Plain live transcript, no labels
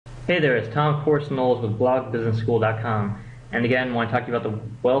Hey there, it's Tom Corson-Knowles with blogbusinessschool.com, and again I want to talk to you about the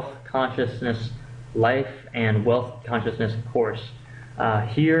Wealth Consciousness Life and Wealth Consciousness course.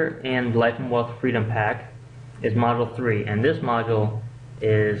 Here in the Life and Wealth Freedom Pack is Module 3, and this module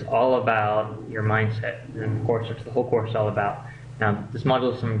is all about your mindset, and of course it's the whole course is all about. Now this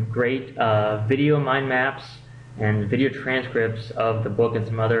module has some great video mind maps and video transcripts of the book and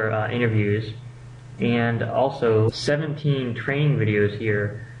some other interviews, and also 17 training videos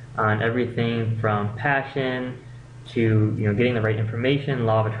here on everything from passion to getting the right information,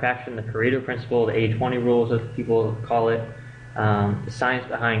 law of attraction, the Pareto principle, the 80-20 rules as people call it, the science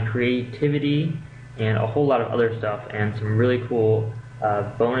behind creativity, and a whole lot of other stuff, and some really cool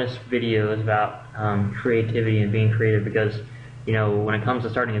bonus videos about creativity and being creative, because when it comes to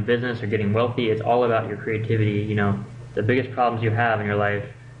starting a business or getting wealthy, it's all about your creativity. The biggest problems you have in your life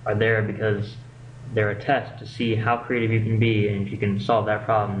are there because they're a test to see how creative you can be, and if you can solve that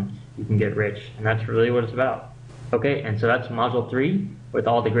problem, you can get rich. And that's really what it's about. Okay, and so that's Module 3 with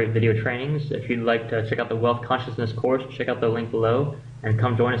all the great video trainings. If you'd like to check out the Wealth Consciousness course, check out the link below, and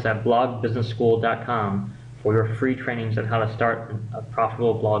come join us at blogbusinessschool.com for your free trainings on how to start a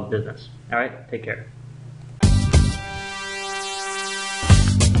profitable blog business. Alright, take care.